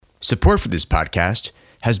Support for this podcast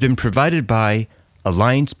has been provided by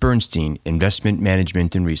AllianceBernstein Investment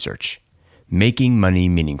Management and Research, making money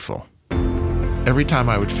meaningful. Every time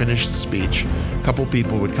I would finish the speech, a couple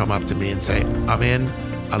people would come up to me and say, I'm in,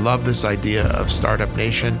 I love this idea of Startup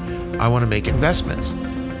Nation, I want to make investments.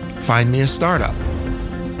 Find me a startup.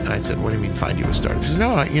 And I said, what do you mean find you a startup? He said,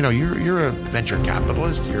 no, you're a venture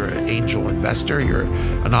capitalist, you're an angel investor, you're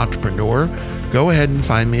an entrepreneur. Go ahead and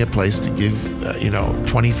find me a place to give,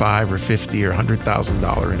 $25 or $50 or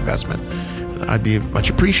 $100,000 investment. I'd be much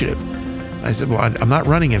appreciative. I said, well, I'm not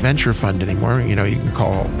running a venture fund anymore. You can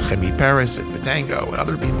call Chemi Paris at Batango and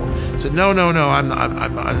other people. I said, no,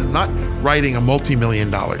 I'm not writing a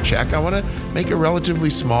multi-million-dollar check. I want to make a relatively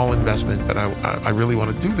small investment, but I really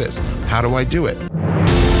want to do this. How do I do it?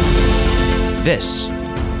 This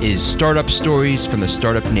is Startup Stories from the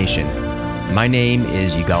Startup Nation. My name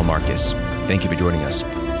is Yigal Marcus. Thank you for joining us.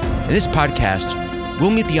 In this podcast,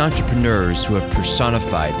 we'll meet the entrepreneurs who have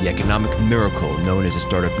personified the economic miracle known as the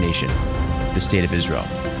Startup Nation, the State of Israel.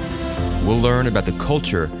 We'll learn about the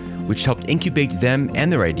culture which helped incubate them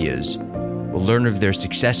and their ideas. We'll learn of their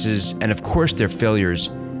successes and, of course, their failures.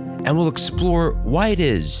 And we'll explore why it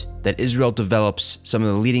is that Israel develops some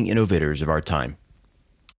of the leading innovators of our time.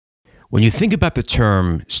 When you think about the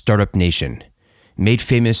term Startup Nation, made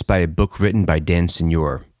famous by a book written by Dan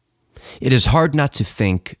Senor, it is hard not to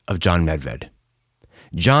think of John Medved.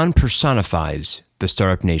 John personifies the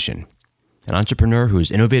Startup Nation, an entrepreneur who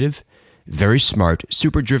is innovative, very smart,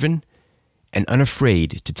 super driven, and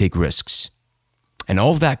unafraid to take risks. And all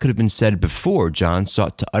of that could have been said before John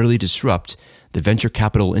sought to utterly disrupt the venture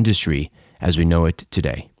capital industry as we know it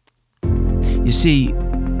today. You see,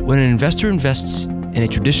 when an investor invests in a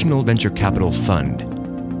traditional venture capital fund,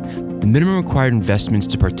 the minimum required investments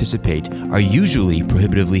to participate are usually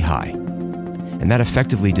prohibitively high, and that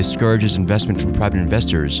effectively discourages investment from private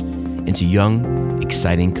investors into young,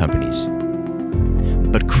 exciting companies.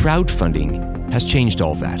 But crowdfunding has changed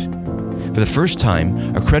all that. For the first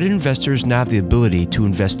time, accredited investors now have the ability to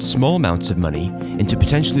invest small amounts of money into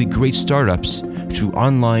potentially great startups through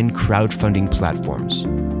online crowdfunding platforms.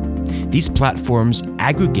 These platforms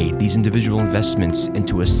aggregate these individual investments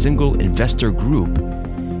into a single investor group,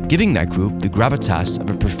 giving that group the gravitas of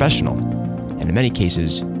a professional, and in many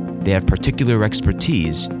cases, they have particular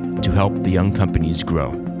expertise to help the young companies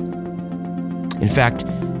grow. In fact,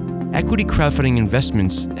 equity crowdfunding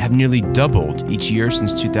investments have nearly doubled each year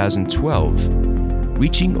since 2012,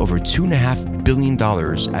 reaching over $2.5 billion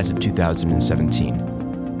as of 2017.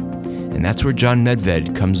 And that's where John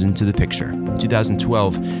Medved comes into the picture. In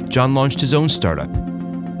 2012, John launched his own startup,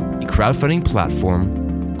 a crowdfunding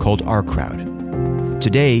platform called OurCrowd.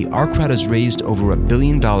 Today, OurCrowd has raised over $1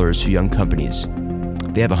 billion for young companies.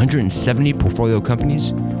 They have 170 portfolio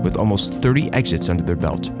companies with almost 30 exits under their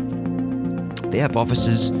belt. They have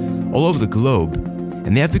offices all over the globe,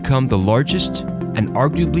 and they have become the largest and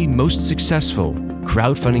arguably most successful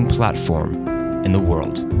crowdfunding platform in the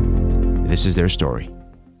world. This is their story.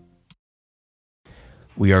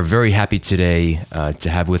 We are very happy today to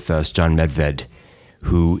have with us John Medved,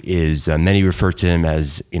 who is, many refer to him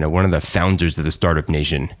as one of the founders of the Startup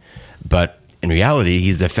Nation. But in reality,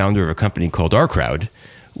 he's the founder of a company called OurCrowd,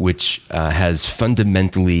 which has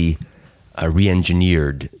fundamentally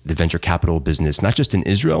re-engineered the venture capital business, not just in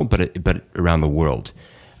Israel, but around the world.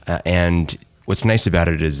 And what's nice about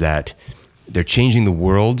it is that they're changing the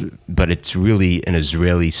world, but it's really an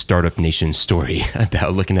Israeli Startup Nation story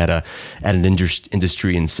about looking at an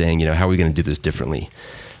industry and saying, how are we going to do this differently?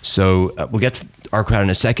 So we'll get to OurCrowd in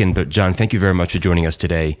a second, but John, thank you very much for joining us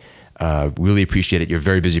today. Really appreciate it. You're a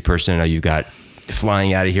very busy person. I know you've got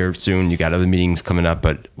flying out of here soon. You got other meetings coming up,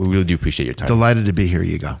 but we really do appreciate your time. Delighted to be here,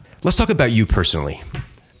 Yigal. Let's talk about you personally.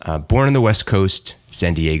 Born on the West Coast,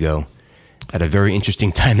 San Diego, at a very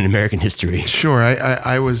interesting time in American history. Sure.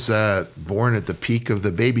 I was born at the peak of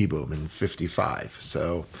the baby boom in 1955.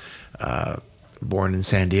 So born in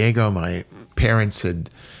San Diego. My parents had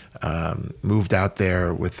moved out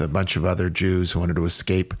there with a bunch of other Jews who wanted to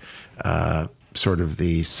escape sort of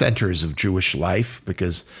the centers of Jewish life,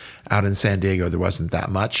 because out in San Diego there wasn't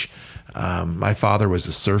that much. My father was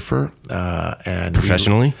a surfer. And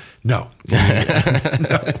professionally? No.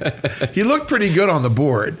 He looked pretty good on the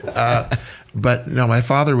board. But no, my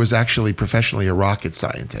father was actually professionally a rocket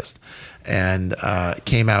scientist, and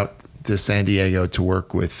came out to San Diego to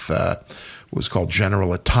work with what was called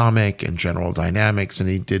General Atomic and General Dynamics, and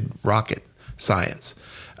he did rocket science.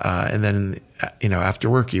 And then, after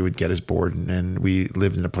work, he would get his board, and we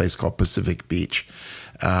lived in a place called Pacific Beach.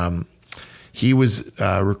 He was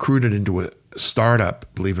recruited into startup,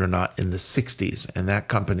 believe it or not, in the 60s. And that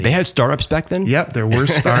company... They had startups back then? Yep, there were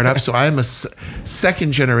startups. So I'm a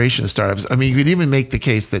second generation startups. I mean, you could even make the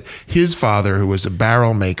case that his father, who was a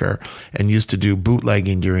barrel maker and used to do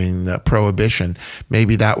bootlegging during the Prohibition,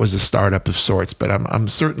 maybe that was a startup of sorts. But I'm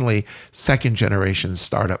certainly second generation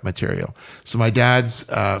startup material. So my dad's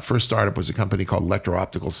first startup was a company called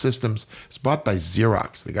Electro-Optical Systems. It was bought by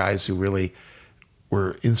Xerox, the guys who really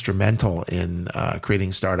were instrumental in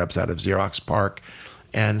creating startups out of Xerox PARC.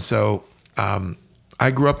 And so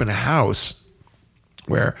I grew up in a house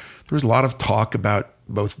where there was a lot of talk about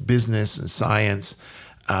both business and science,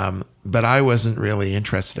 but I wasn't really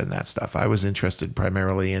interested in that stuff. I was interested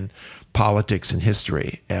primarily in politics and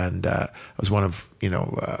history. And I was one of,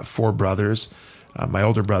 four brothers. My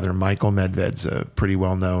older brother, Michael Medved's a pretty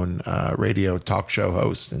well-known radio talk show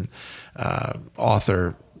host and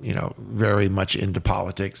author, very much into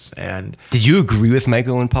politics. And did you agree with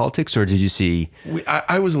Michael in politics, or did you see?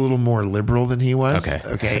 I was a little more liberal than he was.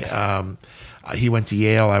 Okay. He went to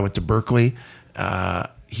Yale. I went to Berkeley.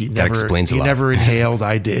 He never inhaled.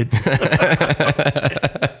 I did.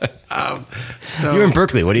 So you're in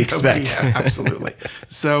Berkeley. What do you expect? Yeah, absolutely.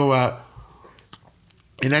 So,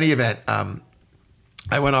 in any event,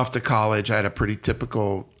 I went off to college. I had a pretty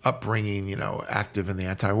typical upbringing. Active in the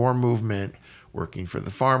anti-war movement, working for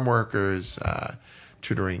the farm workers,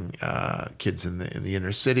 tutoring kids in the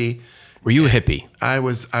inner city. Were you a hippie? I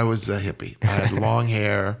was a hippie. I had long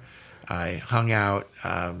hair. I hung out.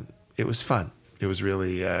 It was fun. It was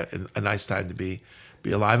really a nice time to be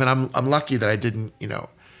alive. And I'm lucky that I didn't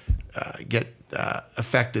get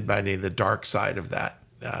affected by any of the dark side of that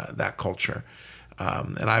culture.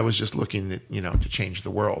 And I was just looking to change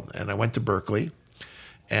the world. And I went to Berkeley.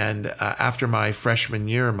 And after my freshman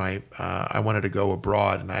year, I wanted to go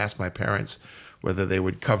abroad, and I asked my parents whether they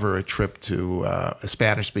would cover a trip to a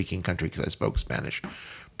Spanish-speaking country, because I spoke Spanish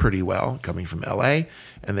pretty well, coming from LA.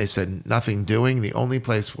 And they said, nothing doing. The only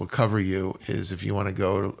place we'll cover you is if you want to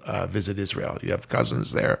go visit Israel. You have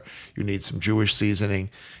cousins there. You need some Jewish seasoning.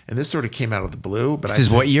 And this sort of came out of the blue. But this is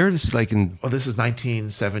what year? This is like in... Well, this is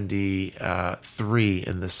 1973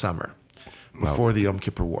 in the summer, before the Yom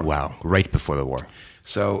Kippur War. Wow, right before the war.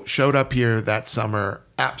 So showed up here that summer,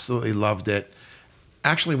 absolutely loved it.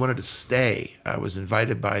 Actually wanted to stay. I was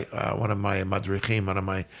invited by one of my madrichim, one of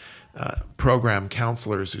my program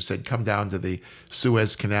counselors, who said, come down to the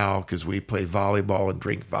Suez Canal because we play volleyball and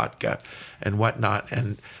drink vodka and whatnot.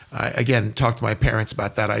 And I, again, talked to my parents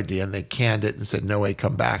about that idea, and they canned it and said, no way,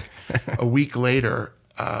 come back. A week later,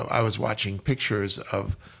 I was watching pictures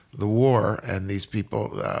of the war, and these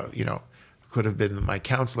people, could have been my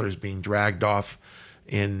counselors, being dragged off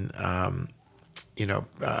in,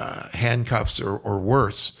 handcuffs or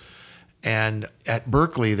worse. And at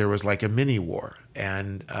Berkeley, there was like a mini war.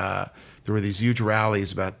 And there were these huge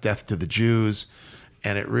rallies about death to the Jews.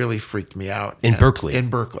 And it really freaked me out. Berkeley? In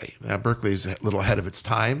Berkeley. Now, Berkeley is a little ahead of its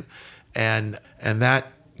time. And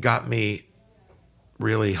that got me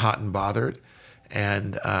really hot and bothered,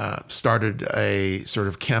 and started a sort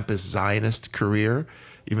of campus Zionist career,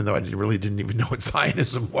 even though I didn't even know what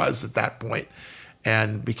Zionism was at that point.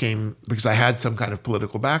 And because I had some kind of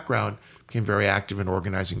political background, became very active in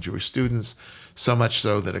organizing Jewish students, so much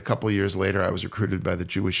so that a couple of years later, I was recruited by the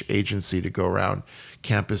Jewish Agency to go around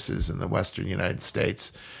campuses in the Western United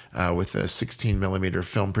States with a 16 millimeter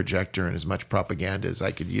film projector and as much propaganda as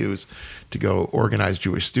I could use to go organize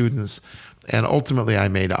Jewish students. And ultimately, I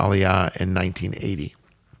made Aliyah in 1980.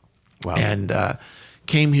 Wow. And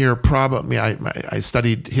came here probably, I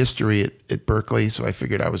studied history at Berkeley, so I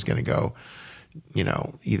figured I was going to go,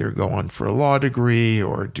 either go on for a law degree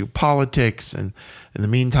or do politics. And in the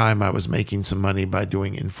meantime, I was making some money by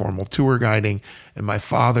doing informal tour guiding. And my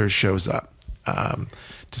father shows up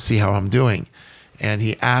to see how I'm doing. And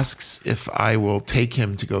he asks if I will take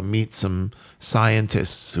him to go meet some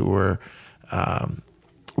scientists who were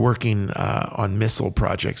working on missile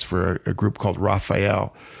projects for a group called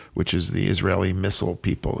Rafael, which is the Israeli missile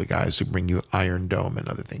people, the guys who bring you Iron Dome and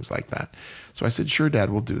other things like that. So I said, sure, Dad,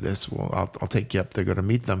 we'll do this. I'll take you up there, go to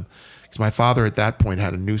meet them. Because my father at that point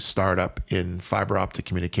had a new startup in fiber optic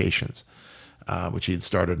communications, which he had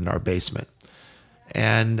started in our basement.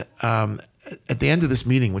 And at the end of this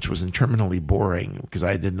meeting, which was interminably boring because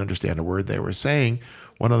I didn't understand a word they were saying,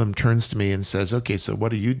 one of them turns to me and says, okay, so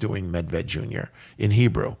what are you doing, Medved Jr., in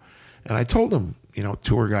Hebrew? And I told him,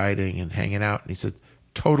 tour guiding and hanging out. And he said,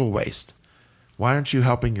 total waste. Why aren't you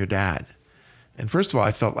helping your dad? And first of all,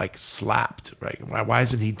 I felt like slapped, right? Why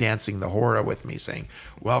isn't he dancing the hora with me, saying,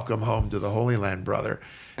 welcome home to the Holy Land, brother?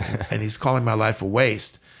 And he's calling my life a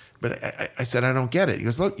waste. But I said, I don't get it. He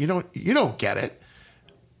goes, look, you don't get it.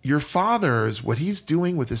 your father's, what he's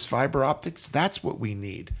doing with his fiber optics, that's what we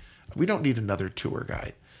need. We don't need another tour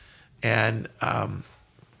guide. And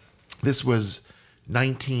this was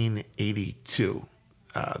 1982.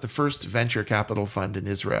 The first venture capital fund in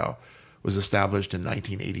Israel was established in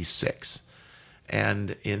 1986.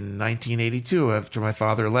 And in 1982, after my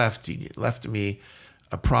father left, he left me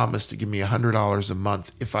a promise to give me $100 a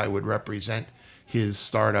month if I would represent his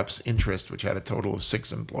startup's interest, which had a total of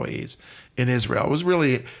 6 employees in Israel. It was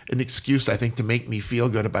really an excuse, I think, to make me feel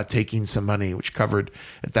good about taking some money, which covered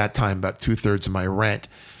at that time about 2/3 of my rent.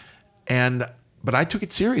 But I took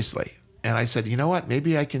it seriously. And I said, you know what,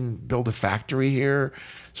 maybe I can build a factory here.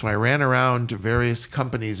 So I ran around to various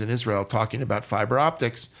companies in Israel talking about fiber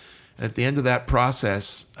optics. And at the end of that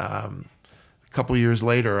process, a couple of years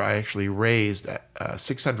later, I actually raised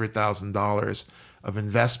 $600,000 of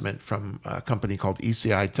investment from a company called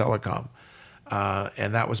ECI Telecom.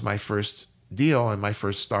 And that was my first deal and my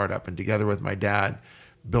first startup. And together with my dad,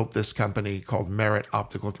 built this company called Merit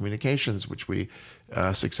Optical Communications, which we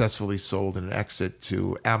successfully sold in an exit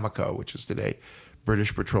to Amoco, which is today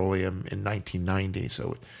British Petroleum, in 1990.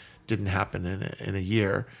 So it didn't happen in a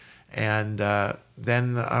year. And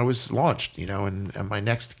then I was launched, and my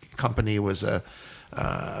next company was a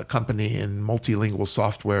company in multilingual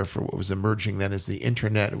software for what was emerging then as the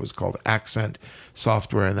internet. It was called Accent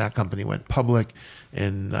Software, and that company went public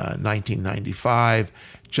in 1995.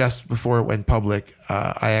 Just before it went public,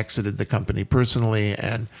 I exited the company personally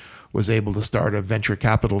and was able to start a venture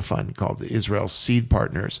capital fund called the Israel Seed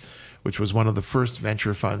Partners, which was one of the first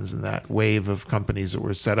venture funds in that wave of companies that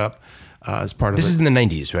were set up as part of This is in the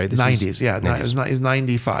 90s, right? 90s, yeah. 90s. It was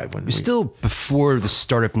 95. It was still before the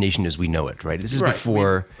startup nation as we know it, right? This is right.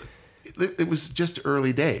 before... It was just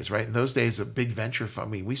early days, right? In those days, a big venture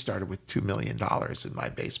fund, we started with $2 million in my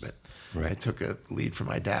basement. Right. I took a lead from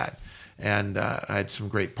my dad. And I had some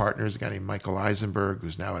great partners, a guy named Michael Eisenberg,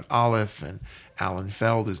 who's now at Aleph, and Alan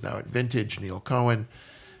Feld, who's now at Vintage, Neil Cohen,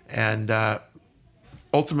 and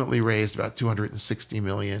ultimately raised about $260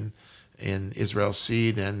 million in Israel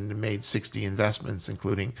Seed and made 60 investments,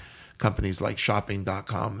 including companies like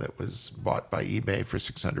Shopping.com that was bought by eBay for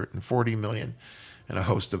 $640 million, and a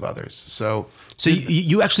host of others. So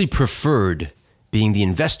you actually preferred being the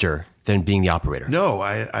investor than being the operator? No,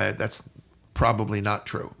 I that's probably not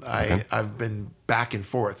true. Okay. I've been back and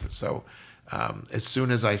forth. So as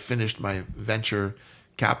soon as I finished my venture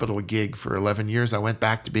capital gig for 11 years, I went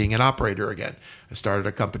back to being an operator again. I started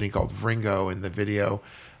a company called Vringo in the video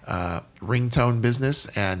ringtone business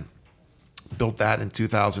and built that in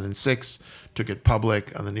 2006, took it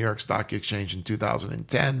public on the New York Stock Exchange in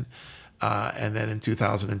 2010, and then in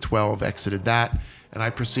 2012 exited that. And I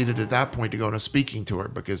proceeded at that point to go on a speaking tour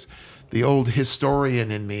because the old historian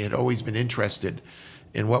in me had always been interested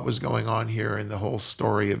in what was going on here in the whole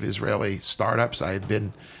story of Israeli startups. I had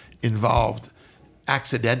been involved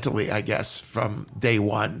accidentally, I guess, from day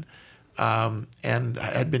one, and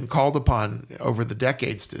I had been called upon over the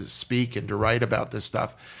decades to speak and to write about this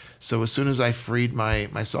stuff. So as soon as I freed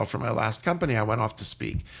myself from my last company, I went off to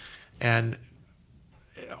speak. And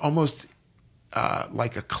almost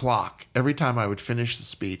like a clock, every time I would finish the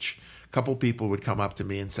speech, a couple people would come up to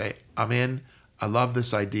me and say, I'm in. I love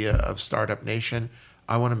this idea of Startup Nation.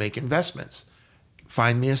 I want to make investments.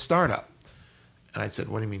 Find me a startup. And I said,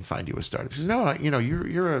 what do you mean find you a startup? He said, no,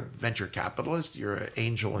 you're a venture capitalist. You're an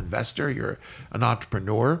angel investor. You're an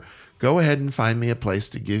entrepreneur. Go ahead and find me a place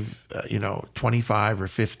to give, $25 or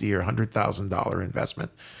 $50 or $100,000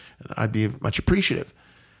 investment. And I'd be much appreciative.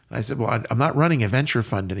 And I said, well, I'm not running a venture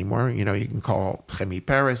fund anymore. You can call Chemi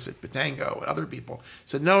Paris at Batango and other people. He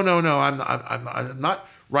said, no, I'm not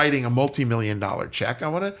writing a multi-million-dollar check. I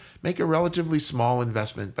want to make a relatively small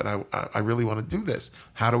investment, but I really want to do this.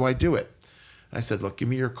 How do I do it? And I said, look, give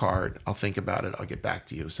me your card. I'll think about it. I'll get back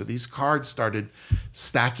to you. So these cards started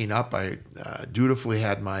stacking up. I dutifully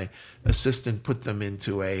had my assistant put them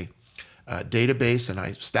into a database, and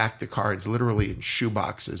I stacked the cards literally in shoe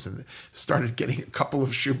boxes and started getting a couple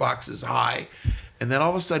of shoe boxes high. And then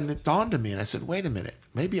all of a sudden it dawned on me, and I said, wait a minute,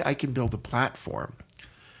 maybe I can build a platform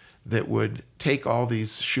that would take all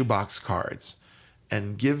these shoebox cards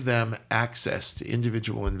and give them access to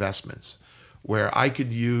individual investments where I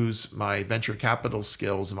could use my venture capital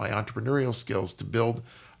skills and my entrepreneurial skills to build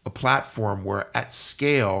a platform where at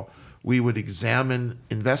scale we would examine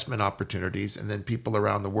investment opportunities, and then people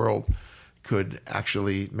around the world could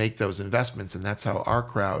actually make those investments. And that's how our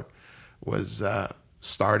crowd was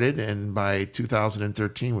started. And by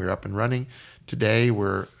 2013, we were up and running. Today,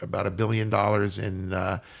 we're about $1 billion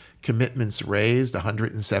in commitments raised,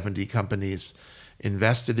 170 companies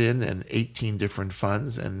invested in, and 18 different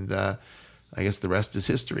funds. And I guess the rest is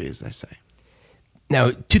history, as they say.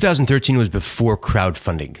 Now, 2013 was before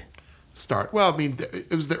crowdfunding. Well, I mean,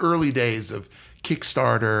 it was the early days of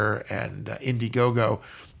Kickstarter and Indiegogo,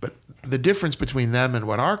 but the difference between them and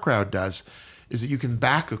what our crowd does is that you can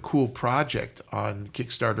back a cool project on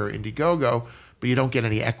Kickstarter or Indiegogo, but you don't get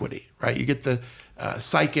any equity, right? You get the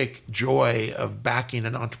psychic joy of backing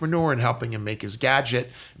an entrepreneur and helping him make his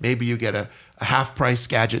gadget. Maybe you get a half-price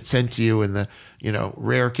gadget sent to you in the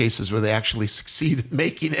rare cases where they actually succeed in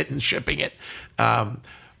making it and shipping it.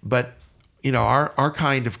 But our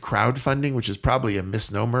kind of crowdfunding, which is probably a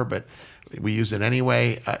misnomer, but we use it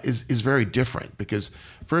anyway, is very different because,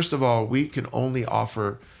 first of all, we can only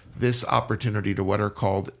offer this opportunity to what are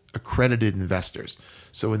called accredited investors.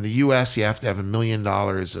 So in the U.S., you have to have $1 million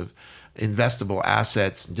of investable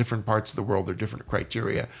assets. In different parts of the world, there are different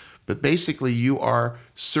criteria. But basically, you are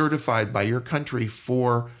certified by your country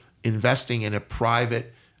for investing in a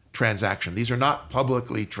private transaction. These are not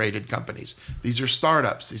publicly traded companies. These are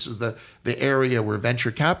startups. This is the area where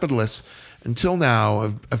venture capitalists, until now,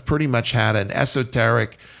 have pretty much had an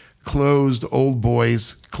esoteric, closed old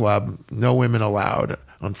boys club, no women allowed,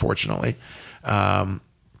 unfortunately.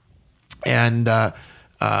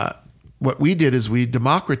 What we did is we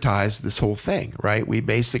democratized this whole thing, right? We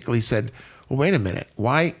basically said, well, wait a minute.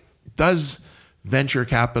 Why does venture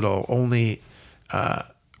capital only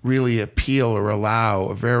really appeal or allow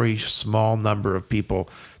a very small number of people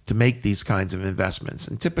to make these kinds of investments?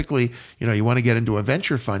 And typically, you want to get into a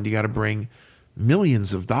venture fund, you got to bring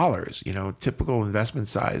millions of dollars. Typical investment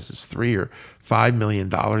size is $3 or $5 million.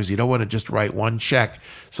 You don't want to just write one check.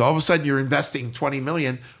 So all of a sudden you're investing $20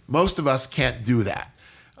 million. Most of us can't do that.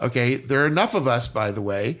 Okay, there are enough of us, by the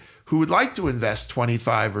way, who would like to invest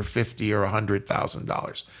 $25 or $50 or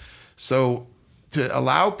 $100,000. So to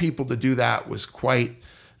allow people to do that was quite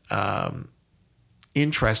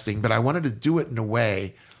interesting, but I wanted to do it in a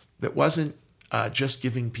way that wasn't just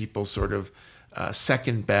giving people sort of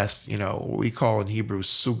second best, what we call in Hebrew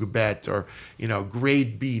sug bet, or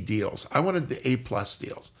grade B deals. I wanted the A+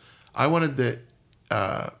 deals. I wanted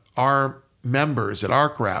our members at our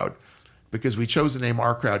crowd, because we chose the name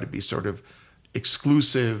Our Crowd to be sort of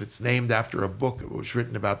exclusive. It's named after a book that was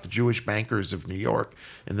written about the Jewish bankers of New York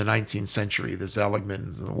in the 19th century, the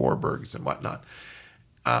Seligmans and the Warburgs and whatnot.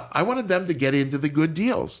 I wanted them to get into the good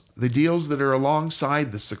deals, the deals that are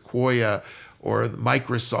alongside the Sequoia or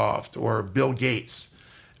Microsoft or Bill Gates.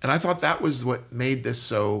 And I thought that was what made this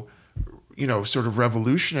so, sort of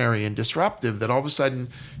revolutionary and disruptive, that all of a sudden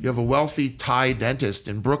you have a wealthy Thai dentist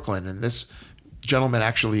in Brooklyn, and this gentleman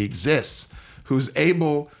actually exists, who's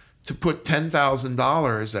able to put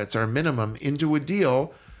 $10,000, that's our minimum, into a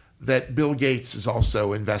deal that Bill Gates is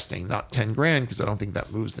also investing, not 10 grand, because I don't think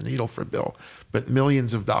that moves the needle for Bill, but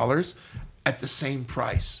millions of dollars at the same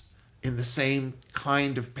price, in the same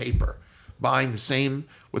kind of paper, buying the same,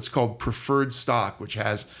 what's called preferred stock, which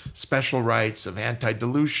has special rights of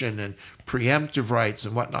anti-dilution and preemptive rights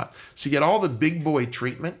and whatnot. So you get all the big boy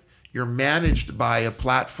treatment. You're managed by a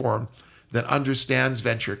platform that understands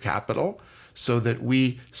venture capital, so that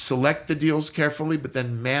we select the deals carefully, but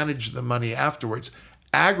then manage the money afterwards,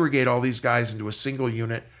 aggregate all these guys into a single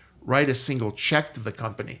unit, write a single check to the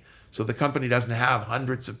company. So the company doesn't have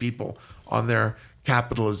hundreds of people on their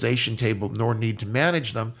capitalization table, nor need to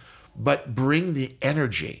manage them, but bring the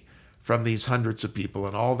energy from these hundreds of people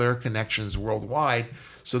and all their connections worldwide,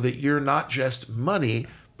 so that you're not just money,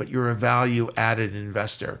 but you're a value-added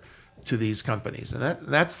investor to these companies. And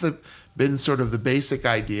that's been sort of the basic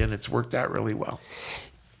idea, and it's worked out really well.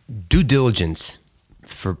 Due diligence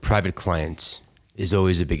for private clients is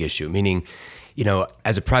always a big issue. Meaning,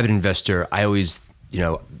 as a private investor, I always,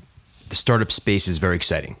 the startup space is very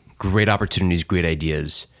exciting. Great opportunities, great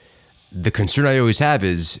ideas. The concern I always have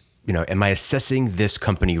is, am I assessing this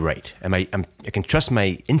company right? I can trust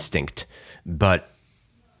my instinct, but,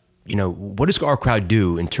 what does Our Crowd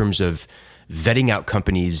do in terms of vetting out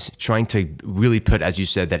companies, trying to really put, as you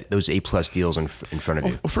said, those A+ deals in front of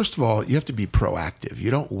you? Well, first of all, you have to be proactive.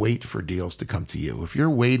 You don't wait for deals to come to you. If you're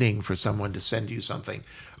waiting for someone to send you something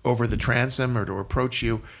over the transom or to approach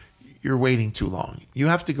you, you're waiting too long. You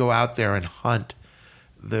have to go out there and hunt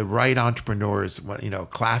the right entrepreneurs.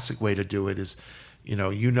 Classic way to do it is,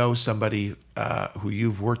 somebody who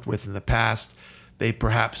you've worked with in the past. They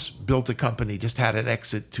perhaps built a company, just had an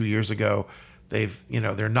exit 2 years ago. They've,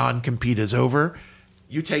 their non-compete is over.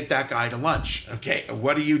 You take that guy to lunch. Okay,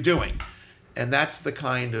 what are you doing? And that's the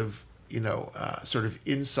kind of, sort of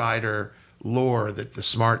insider lore that the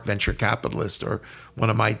smart venture capitalist or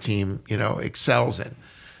one of my team, excels in.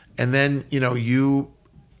 And then, you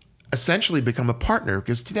essentially become a partner,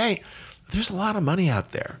 because today, there's a lot of money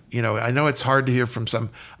out there. I know it's hard to hear from some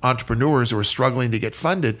entrepreneurs who are struggling to get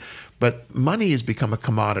funded, but money has become a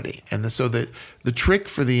commodity. And so the trick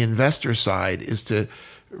for the investor side is to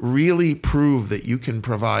really prove that you can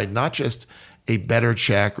provide not just a better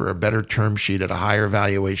check or a better term sheet at a higher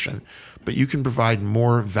valuation, but you can provide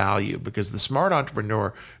more value, because the smart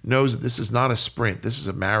entrepreneur knows that this is not a sprint, this is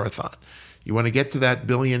a marathon. You want to get to that $1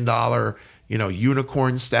 billion,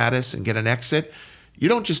 unicorn status and get an exit. You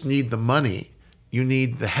don't just need the money, you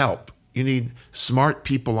need the help. You need smart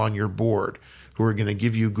people on your board who are going to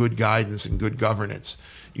give you good guidance and good governance.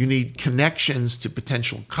 You need connections to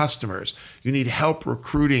potential customers. You need help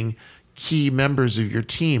recruiting key members of your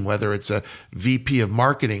team, whether it's a VP of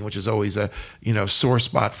marketing, which is always a sore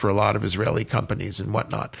spot for a lot of Israeli companies and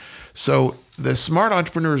whatnot. So the smart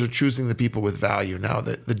entrepreneurs are choosing the people with value. Now,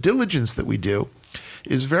 the diligence that we do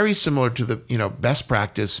is very similar to the best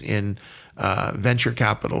practice in venture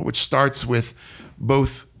capital, which starts with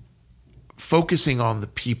both focusing on the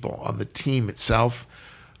people, on the team itself.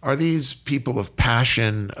 Are these people of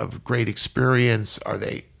passion, of great experience? Are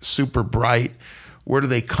they super bright? Where do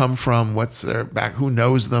they come from? What's their back? Who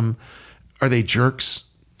knows them? Are they jerks?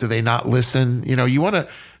 Do they not listen? You want to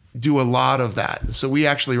do a lot of that. So we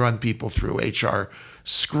actually run people through HR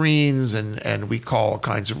screens and we call all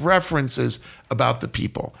kinds of references about the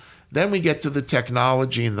people. Then we get to the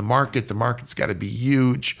technology and the market. The market's got to be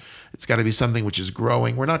huge. It's got to be something which is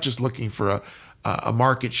growing. We're not just looking for a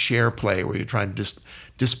market share play where you're trying to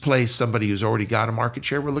displace somebody who's already got a market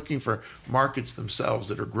share. We're looking for markets themselves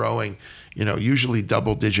that are growing, usually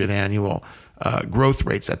double-digit annual growth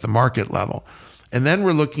rates at the market level. And then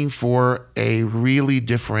we're looking for a really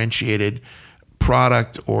differentiated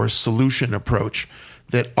product or solution approach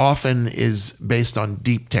that often is based on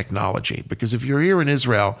deep technology. Because if you're here in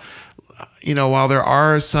Israel, while there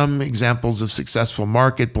are some examples of successful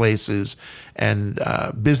marketplaces and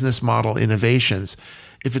business model innovations,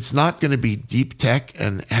 if it's not going to be deep tech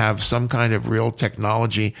and have some kind of real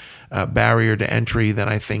technology barrier to entry, then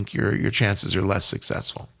I think your chances are less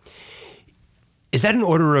successful. Is that an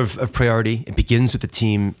order of priority? It begins with the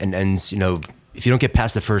team and ends, if you don't get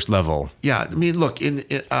past the first level. Yeah, I mean, look, in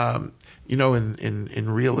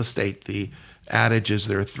real estate, the adage is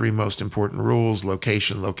there are three most important rules: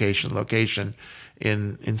 location, location, location.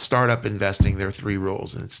 In startup investing, there are three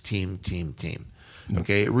rules, and it's team, team, team.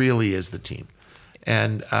 Okay, it really is the team.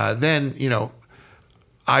 And then,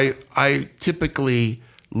 I typically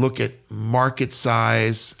look at market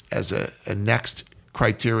size as a next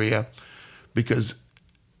criteria, because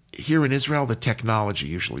here in Israel, the technology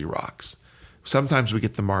usually rocks. Sometimes we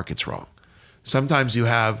get the markets wrong. Sometimes you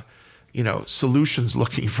have, solutions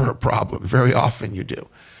looking for a problem. Very often you do.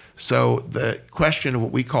 So the question of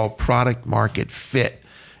what we call product market fit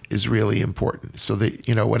is really important. So that,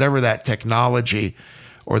 whatever that technology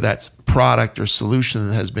or that product or solution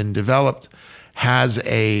that has been developed has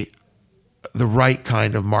the right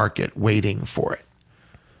kind of market waiting for it.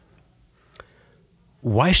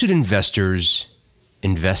 Why should investors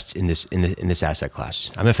invest in this asset class?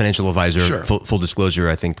 I'm a financial advisor. Sure. Full disclosure,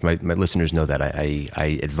 I think my listeners know that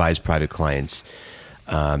I advise private clients.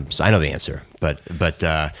 So I know the answer, but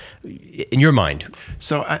in your mind.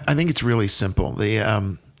 So I think it's really simple.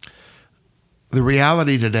 The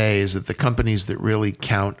reality today is that the companies that really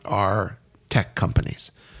count are tech companies.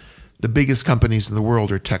 The biggest companies in the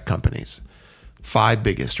world are tech companies. 5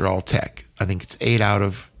 biggest are all tech. I think it's 8 out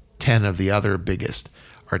of 10 of the other biggest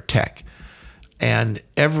are tech. And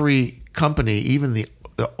every company, even the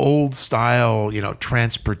old style,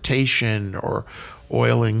 transportation or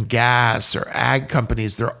oil and gas or ag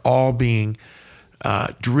companies, they're all being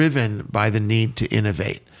driven by the need to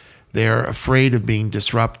innovate. They're afraid of being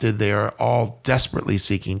disrupted. They are all desperately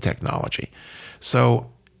seeking technology. So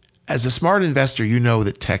as a smart investor, you know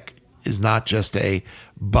that tech is not just a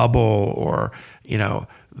bubble or,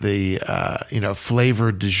 the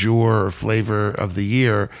flavor du jour or flavor of the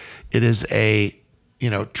year. It is a,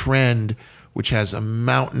 trend which has a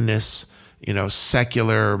mountainous,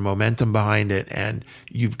 secular momentum behind it, and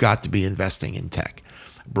you've got to be investing in tech,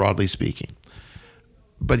 broadly speaking.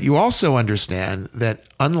 But you also understand that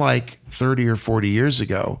unlike 30 or 40 years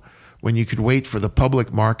ago, when you could wait for the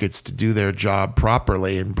public markets to do their job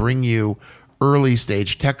properly and bring you early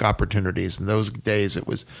stage tech opportunities. In those days, it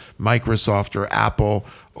was Microsoft or Apple,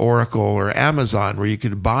 Oracle or Amazon, where you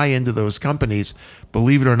could buy into those companies,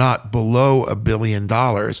 believe it or not, below $1 billion,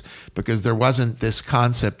 because there wasn't this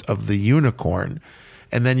concept of the unicorn.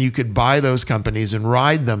 And then you could buy those companies and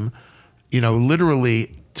ride them,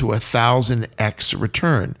 literally to 1,000x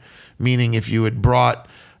return. Meaning if you had brought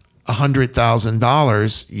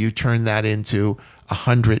 $100,000, you turn that into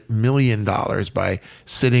 $100 million by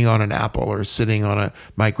sitting on an Apple or sitting on a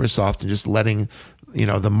Microsoft and just letting,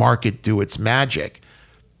 the market do its magic.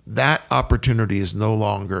 That opportunity is no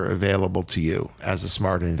longer available to you as a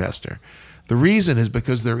smart investor. The reason is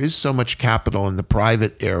because there is so much capital in the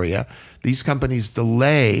private area. These companies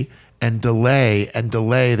delay and delay and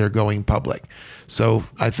delay their going public. So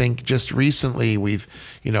I think just recently we've,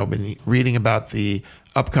 been reading about the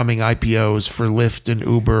upcoming IPOs for Lyft and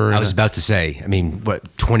Uber. I was about to say, what,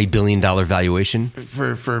 $20 billion valuation?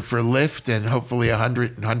 For Lyft and hopefully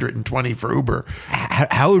 120 for Uber.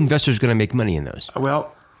 How are investors going to make money in those?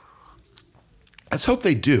 Well, let's hope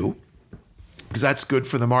they do, because that's good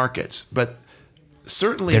for the markets. But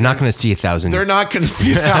certainly they're not going to see 1,000. They're not going to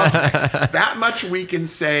see 1,000x. That much we can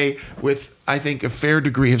say with, I think, a fair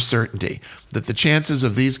degree of certainty that the chances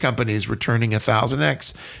of these companies returning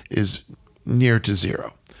 1,000x is near to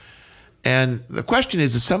zero. And the question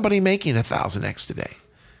is somebody making 1,000x today?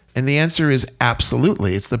 And the answer is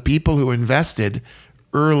absolutely. It's the people who invested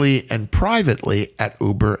early and privately at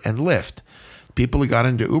Uber and Lyft. People who got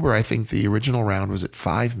into Uber, I think the original round was at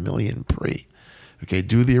 5 million pre. Okay,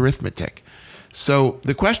 do the arithmetic. So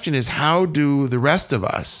the question is, how do the rest of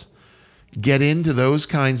us get into those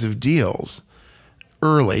kinds of deals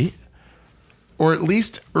early, or at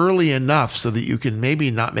least early enough so that you can maybe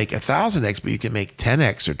not make 1,000x, but you can make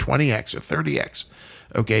 10x or 20x or 30x,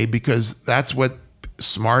 okay? Because that's what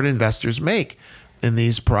smart investors make in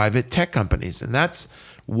these private tech companies. And that's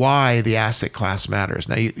why the asset class matters.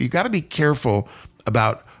 Now, you got to be careful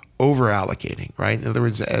about over allocating, right? In other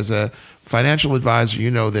words, as a financial advisor, you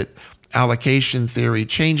know that allocation theory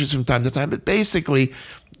changes from time to time, but basically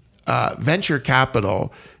venture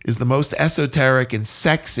capital is the most esoteric and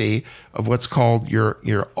sexy of what's called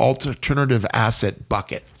your alternative asset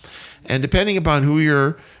bucket. And depending upon who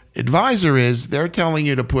your advisor is, they're telling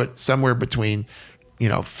you to put somewhere between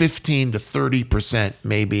 15 to 30%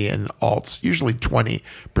 maybe in alts. Usually 20%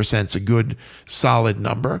 is a good solid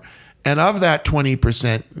number. And of that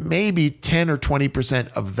 20%, maybe 10 or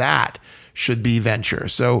 20% of that should be venture.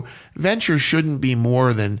 So venture shouldn't be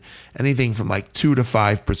more than anything from like 2 to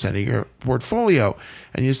 5% of your portfolio.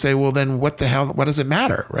 And you say, well, then what the hell? What does it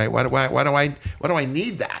matter, right? Why do I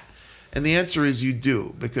need that? And the answer is you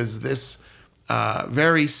do, because this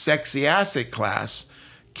very sexy asset class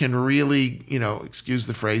can really, excuse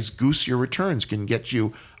the phrase, goose your returns, can get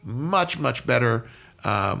you much, much better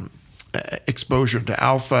exposure to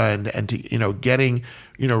alpha and to, getting,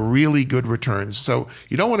 really good returns. So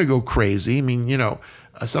you don't want to go crazy. I mean,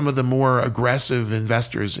 some of the more aggressive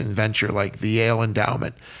investors in venture, like the Yale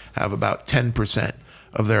Endowment, have about 10%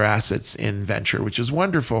 of their assets in venture, which is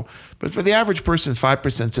wonderful. But for the average person,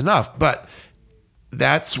 5% is enough. But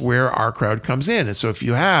that's where our crowd comes in. And so if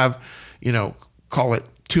you have, call it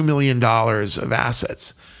 $2 million of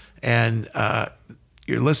assets, and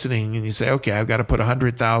you're listening and you say, okay, I've got to put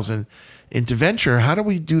 100,000 into venture. How do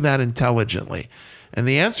we do that intelligently? And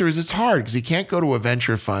the answer is it's hard, because you can't go to a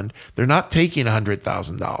venture fund. They're not taking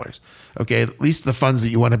 $100,000. Okay, at least the funds that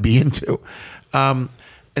you want to be into. And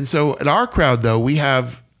so at our crowd, though, we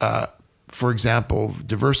have, for example,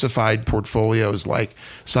 diversified portfolios like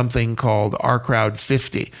something called Our Crowd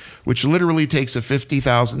 50, which literally takes a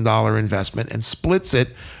 $50,000 investment and splits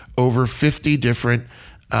it over 50 different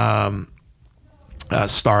startups,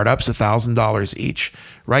 $1,000 each.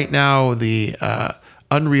 Right now, the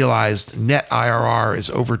unrealized net IRR is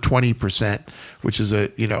over 20%, which is a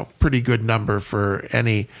pretty good number for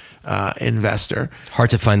any investor. Hard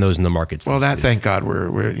to find those in the markets. Well, thank God we're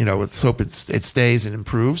let's hope it stays and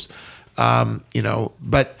improves.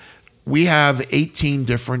 But we have 18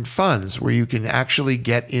 different funds where you can actually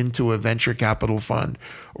get into a venture capital fund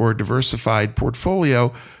or a diversified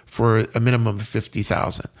portfolio for a minimum of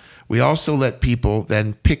 $50,000. We also let people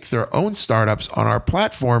then pick their own startups on our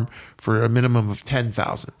platform for a minimum of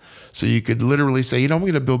 $10,000. So you could literally say, I'm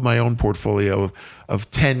going to build my own portfolio of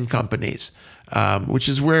 10 companies, which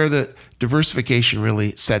is where the diversification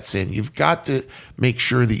really sets in. You've got to make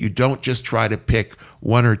sure that you don't just try to pick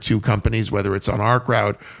one or two companies, whether it's on our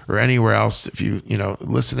crowd or anywhere else. If you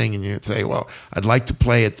listening and you say, well, I'd like to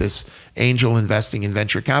play at this angel investing in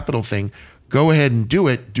venture capital thing, go ahead and do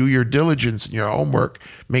it. Do your diligence and your homework.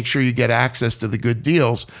 Make sure you get access to the good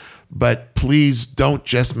deals. But please don't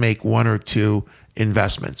just make one or two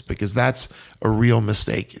investments, because that's a real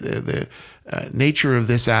mistake. The nature of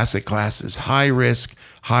this asset class is high risk,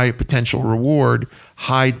 high potential reward,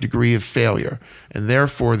 high degree of failure. And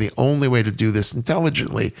therefore, the only way to do this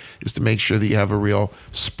intelligently is to make sure that you have a real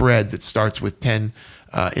spread that starts with 10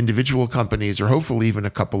 individual companies, or hopefully even a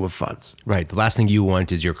couple of funds. Right. The last thing you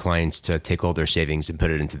want is your clients to take all their savings and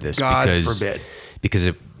put it into this. God forbid. Because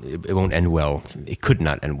it won't end well. It could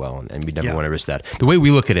not end well, and we never want to risk that. The way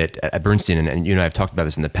we look at it at Bernstein, and you and I have talked about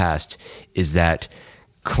this in the past, is that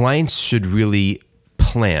clients should really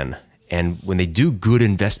plan. And when they do good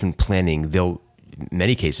investment planning, they'll, in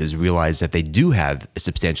many cases, realize that they do have a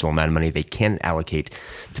substantial amount of money they can allocate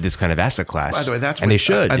to this kind of asset class. By the way, they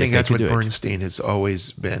should. I think that's what Bernstein has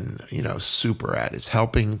always been, super at, is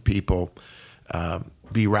helping people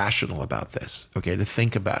be rational about this. Okay, to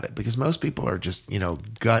think about it, because most people are just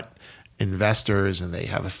gut investors, and they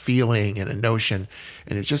have a feeling and a notion,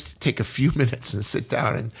 and it just take a few minutes and sit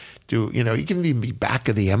down and do. You can even be back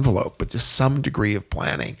of the envelope, but just some degree of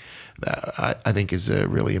planning, I think, is a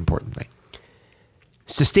really important thing.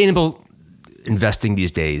 Sustainable investing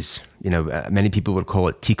these days, many people would call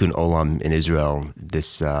it tikkun olam in Israel.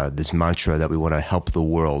 This mantra that we want to help the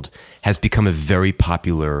world has become a very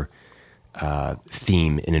popular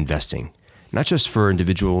theme in investing, not just for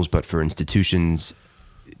individuals, but for institutions.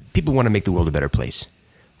 People want to make the world a better place.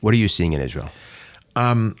 What are you seeing in Israel?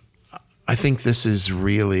 I think this is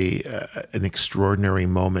really an extraordinary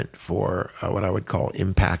moment for what I would call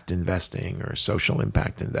impact investing or social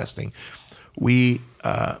impact investing. We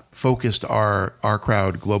focused our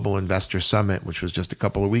Crowd Global Investor Summit, which was just a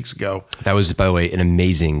couple of weeks ago. That was, by the way, an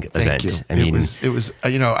amazing event. Thank you. It was.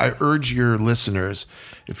 I urge your listeners,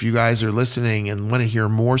 if you guys are listening and want to hear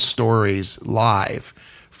more stories live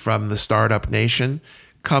from the Startup Nation,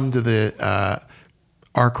 come to the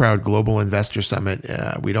Our Crowd Global Investor Summit.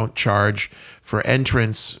 We don't charge for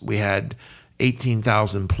entrance. We had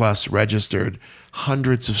 18,000 plus registered,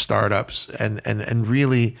 hundreds of startups, and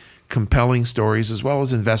really compelling stories, as well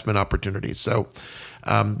as investment opportunities. So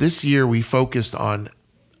this year we focused on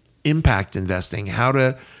impact investing, how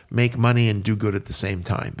to make money and do good at the same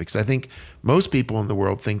time. Because I think most people in the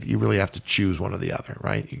world think that you really have to choose one or the other,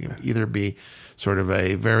 right? You can either be sort of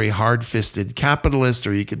a very hard-fisted capitalist,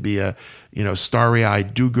 or you could be a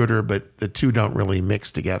starry-eyed do-gooder, but the two don't really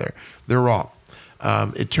mix together. They're wrong.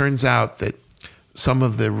 It turns out that some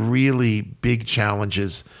of the really big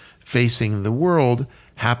challenges facing the world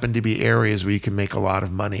happen to be areas where you can make a lot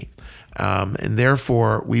of money. And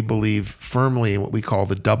therefore, we believe firmly in what we call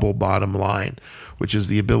the double bottom line, which is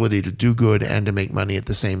the ability to do good and to make money at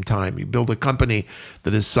the same time. You build a company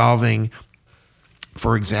that is solving,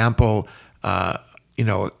 for example, a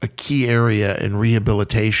key area in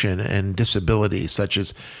rehabilitation and disability, such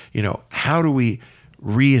as, how do we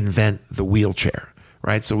reinvent the wheelchair,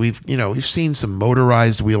 right? So we've seen some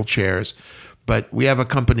motorized wheelchairs, but we have a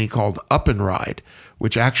company called Up and Ride,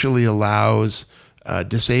 which actually allows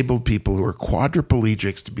disabled people who are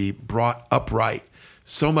quadriplegics to be brought upright.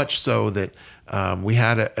 So much so that we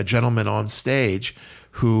had a gentleman on stage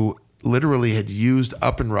who literally had used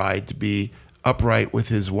Up and Ride to be upright with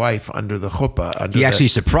his wife under the chuppah. He actually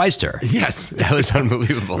surprised her. Yes. That was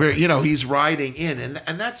unbelievable. He's riding in.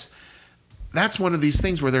 And that's one of these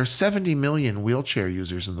things where there are 70 million wheelchair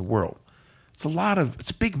users in the world. It's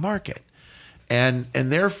a big market. And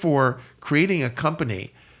therefore, creating a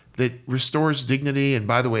company that restores dignity, and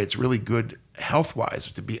by the way, it's really good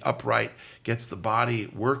health-wise to be upright, gets the body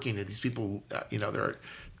working, and these people, there are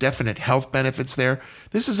definite health benefits there.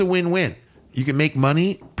 This is a win-win. You can make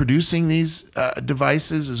money producing these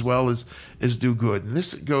devices as well as do good. And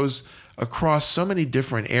this goes across so many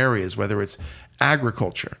different areas, whether it's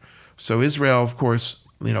agriculture. So Israel, of course,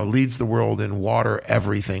 leads the world in water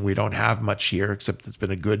everything. We don't have much here, except it's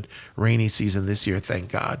been a good rainy season this year,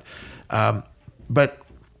 thank God. But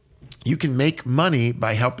you can make money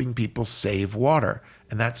by helping people save water,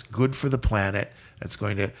 and that's good for the planet. That's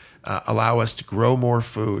going to allow us to grow more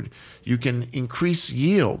food. You can increase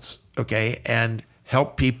yields, okay, and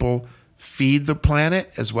help people feed the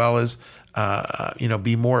planet as well as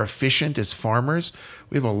be more efficient as farmers.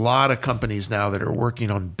 We have a lot of companies now that are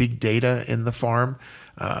working on big data in the farm.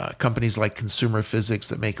 Companies like Consumer Physics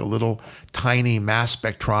that make a little tiny mass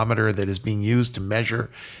spectrometer that is being used to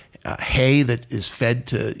measure hay that is fed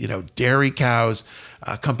to dairy cows.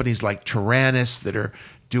 Companies like Tyrannus that are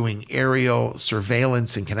doing aerial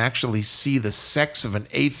surveillance and can actually see the sex of an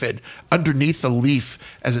aphid underneath a leaf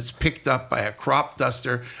as it's picked up by a crop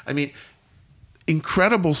duster. I mean,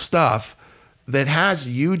 incredible stuff that has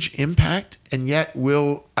huge impact and yet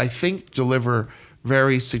will, I think, deliver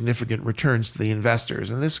very significant returns to the investors.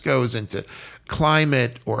 And this goes into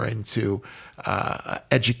climate or into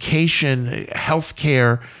education,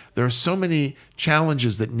 healthcare. There are so many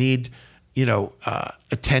challenges that need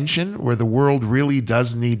attention, where the world really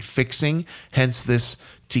does need fixing, hence this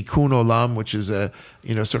tikkun olam, which is a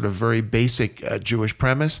sort of very basic Jewish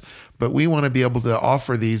premise. But we want to be able to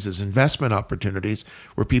offer these as investment opportunities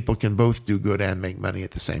where people can both do good and make money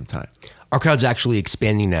at the same time. Our crowd's actually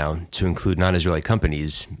expanding now to include non-Israeli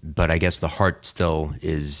companies, but I guess the heart still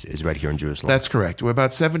is right here in Jerusalem. That's correct. Well,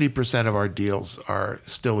 about 70% of our deals are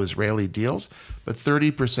still Israeli deals, but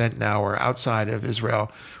 30% now are outside of Israel.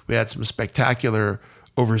 We had some spectacular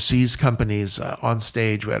overseas companies on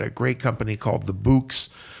stage. We had a great company called The Books,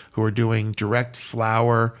 who are doing direct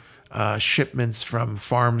flour shipments from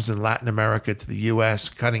farms in Latin America to the U.S.,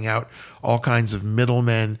 cutting out all kinds of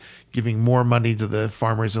middlemen, giving more money to the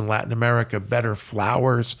farmers in Latin America, better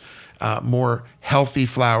flours, more healthy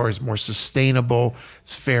flours, more sustainable,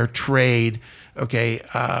 it's fair trade, okay,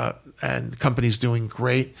 and the company's doing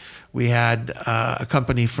great. We had a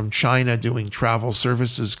company from China doing travel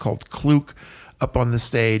services called Klook up on the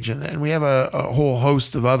stage, and we have a whole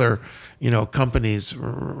host of other companies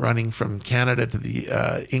running from Canada to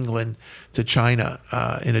the England to China,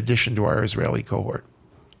 in addition to our Israeli cohort.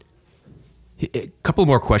 A couple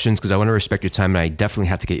more questions because I want to respect your time, and I definitely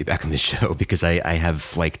have to get you back on the show because I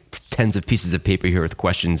have like tens of pieces of paper here with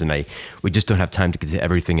questions, and we just don't have time to get to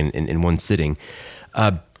everything in one sitting.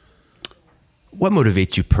 What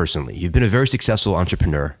motivates you personally? You've been a very successful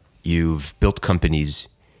entrepreneur. You've built companies.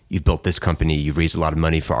 You've built this company. You've raised a lot of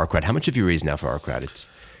money for Our Crowd. How much have you raised now for Our Crowd?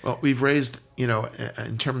 Well, we've raised,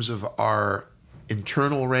 in terms of our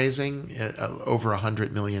internal raising, over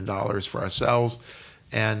 $100 million for ourselves.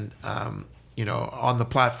 And, on the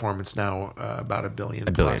platform, it's now about $1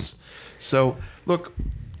 billion plus. So, look,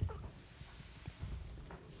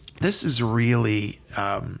 this is really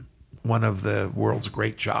one of the world's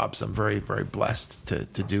great jobs. I'm very, very blessed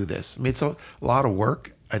to do this. I mean, it's a lot of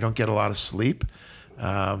work. I don't get a lot of sleep.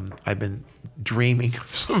 I've been dreaming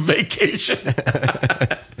of some vacation,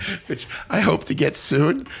 which I hope to get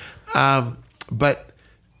soon. But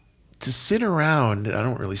to sit around, I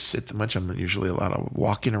don't really sit that much. I'm usually a lot of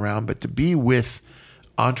walking around, but to be with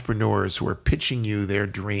entrepreneurs who are pitching you their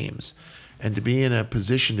dreams and to be in a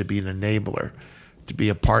position to be an enabler, to be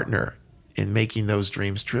a partner in making those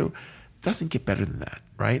dreams true, doesn't get better than that,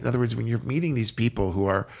 right? In other words, when you're meeting these people who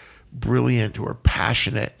are brilliant, who are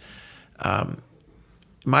passionate,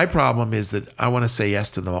 my problem is that I want to say yes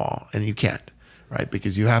to them all, and you can't, right?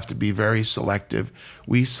 Because you have to be very selective.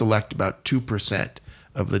 We select about 2%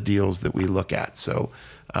 of the deals that we look at. So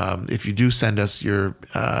if you do send us your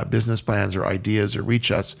business plans or ideas or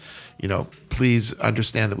reach us, please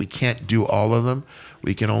understand that we can't do all of them.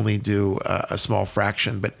 We can only do a small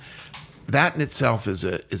fraction, but that in itself is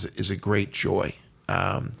a great joy.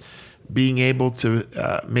 Being able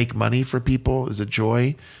to make money for people is a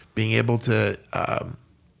joy. Being able to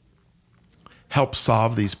help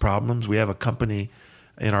solve these problems. We have a company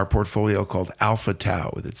in our portfolio called Alpha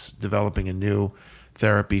Tau that's developing a new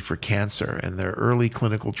therapy for cancer, and their early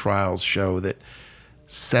clinical trials show that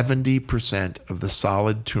 70% of the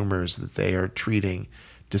solid tumors that they are treating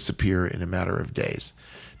disappear in a matter of days.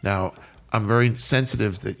 Now, I'm very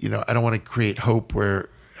sensitive that, I don't want to create hope where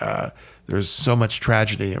there's so much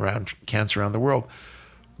tragedy around cancer around the world,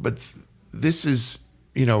 but this is,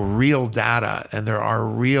 real data, and there are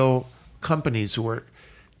real companies who are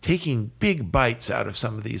taking big bites out of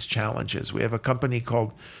some of these challenges. We have a company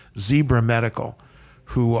called Zebra Medical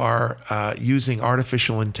who are using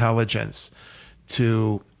artificial intelligence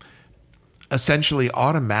to essentially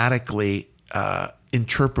automatically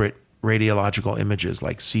interpret radiological images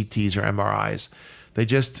like CTs or MRIs. They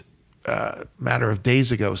just, matter of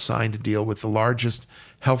days ago, signed a deal with the largest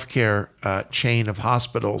healthcare chain of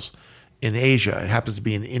hospitals in Asia. It happens to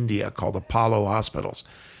be in India, called Apollo Hospitals.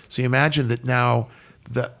 So you imagine that now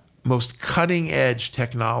the most cutting edge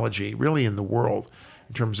technology really in the world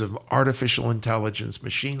in terms of artificial intelligence,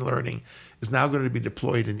 machine learning, is now going to be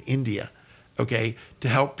deployed in India, okay, to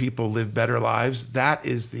help people live better lives. That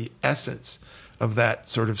is the essence of that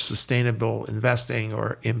sort of sustainable investing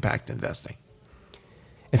or impact investing.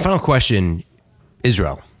 And final question,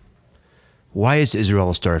 Israel. Why is Israel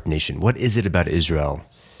a startup nation? What is it about Israel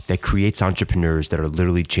that creates entrepreneurs that are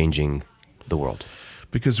literally changing the world?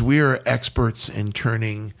 Because we are experts in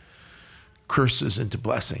turning curses into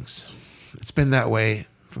blessings. It's been that way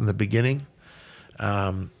from the beginning.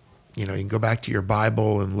 You can go back to your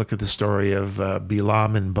Bible and look at the story of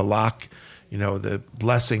Bilam and Balak. The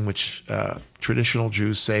blessing which traditional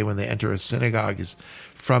Jews say when they enter a synagogue is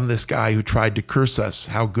from this guy who tried to curse us.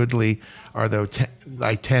 How goodly are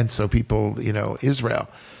thy tents, O people, Israel.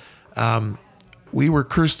 We were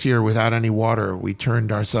cursed here without any water. We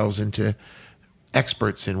turned ourselves into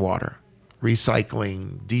experts in water,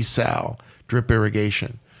 recycling, desal, drip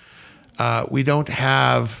irrigation. We don't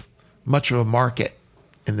have much of a market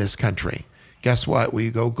in this country. Guess what?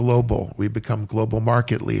 We go global. We become global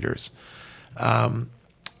market leaders.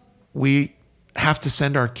 We have to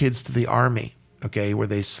send our kids to the army, okay, where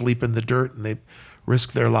they sleep in the dirt and they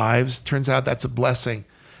risk their lives. Turns out that's a blessing.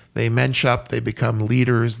 They mensch up, they become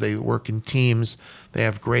leaders, they work in teams, they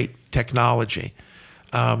have great technology.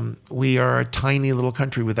 We are a tiny little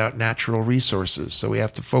country without natural resources, so we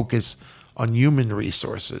have to focus on human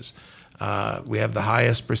resources. We have the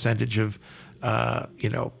highest percentage of,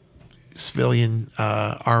 civilian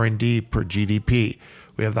R&D per GDP.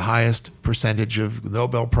 We have the highest percentage of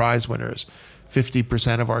Nobel Prize winners.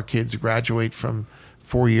 50% of our kids graduate from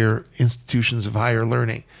four-year institutions of higher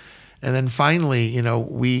learning. And then finally,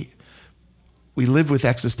 we live with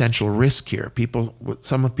existential risk here.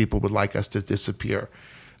 Some people would like us to disappear.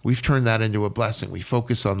 We've turned that into a blessing. We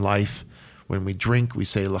focus on life. When we drink, we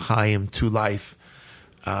say l'chaim, to life.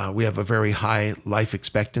 We have a very high life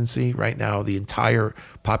expectancy. Right now, the entire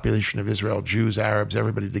population of Israel, Jews, Arabs,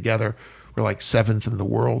 everybody together, we're like 7th in the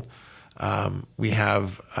world. We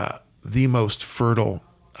have the most fertile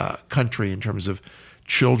country in terms of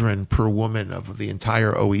children per woman of the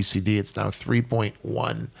entire OECD. It's now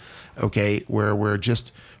 3.1, okay, where we're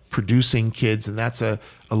just producing kids, and that's a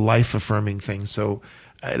life-affirming thing. So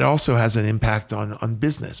it also has an impact on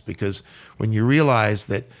business, because when you realize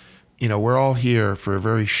that, we're all here for a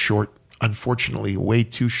very short, unfortunately, way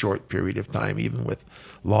too short period of time, even with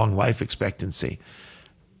long life expectancy,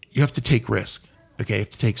 you have to take risk, okay? You have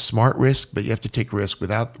to take smart risk, but you have to take risk.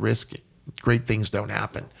 Without risk, great things don't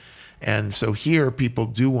happen. And so here, people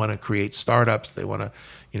do want to create startups. They want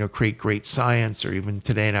to, create great science, or even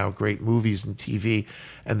today now, great movies and TV.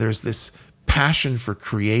 And there's this passion for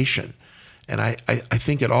creation. And I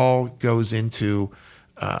think it all goes into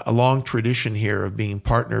a long tradition here of being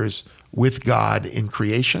partners with God in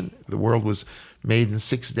creation. The world was made in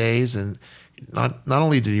 6 days, and not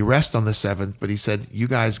only did he rest on the seventh, but he said, you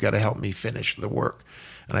guys got to help me finish the work.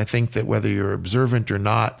 And I think that whether you're observant or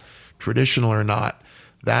not, traditional or not,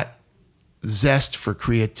 that zest for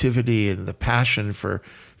creativity and the passion for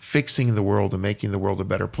fixing the world and making the world a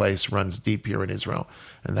better place runs deep here in Israel.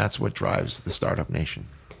 And that's what drives the Startup Nation.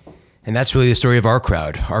 And that's really the story of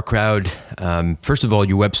OurCrowd. OurCrowd, first of all,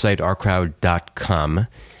 your website, ourcrowd.com,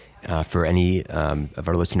 for any of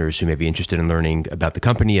our listeners who may be interested in learning about the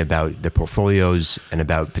company, about their portfolios, and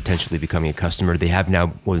about potentially becoming a customer. They have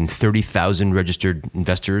now more than 30,000 registered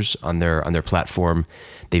investors on their platform.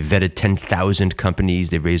 They've vetted 10,000 companies.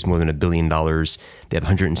 They've raised more than $1 billion. They have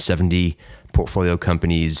 170 portfolio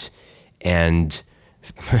companies, and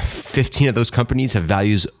 15 of those companies have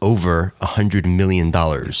values over $100 million.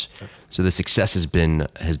 So the success has been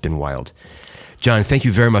wild. John, thank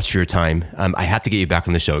you very much for your time. I have to get you back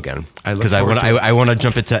on the show again, because I want to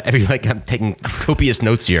jump into I'm taking copious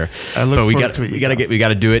notes here. We got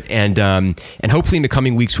to do it, and hopefully in the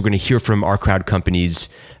coming weeks we're going to hear from OurCrowd companies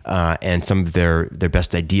and some of their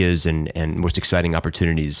best ideas and most exciting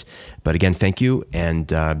opportunities. But again, thank you, and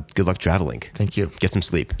good luck traveling. Thank you. Get some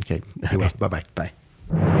sleep. Okay. Bye-bye. Bye.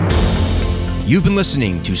 You've been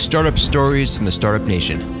listening to Startup Stories from the Startup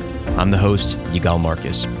Nation. I'm the host, Yigal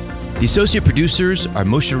Marcus. The associate producers are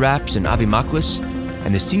Moshe Raps and Avi Maklis,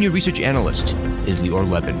 and the senior research analyst is Lior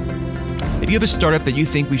Levin. If you have a startup that you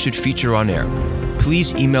think we should feature on air,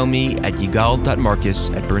 please email me at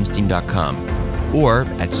yigal.marcus@bernstein.com or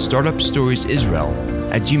at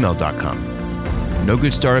startupstoriesisrael@gmail.com. No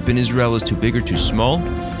good startup in Israel is too big or too small.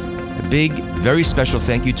 A big, very special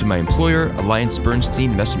thank you to my employer, Alliance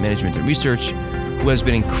Bernstein Investment Management and Research, who has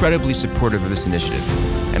been incredibly supportive of this initiative.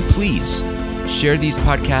 And please share these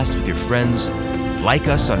podcasts with your friends, like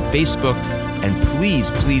us on Facebook, and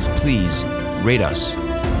please, please, please rate us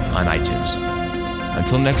on iTunes.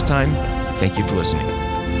 Until next time, thank you for listening.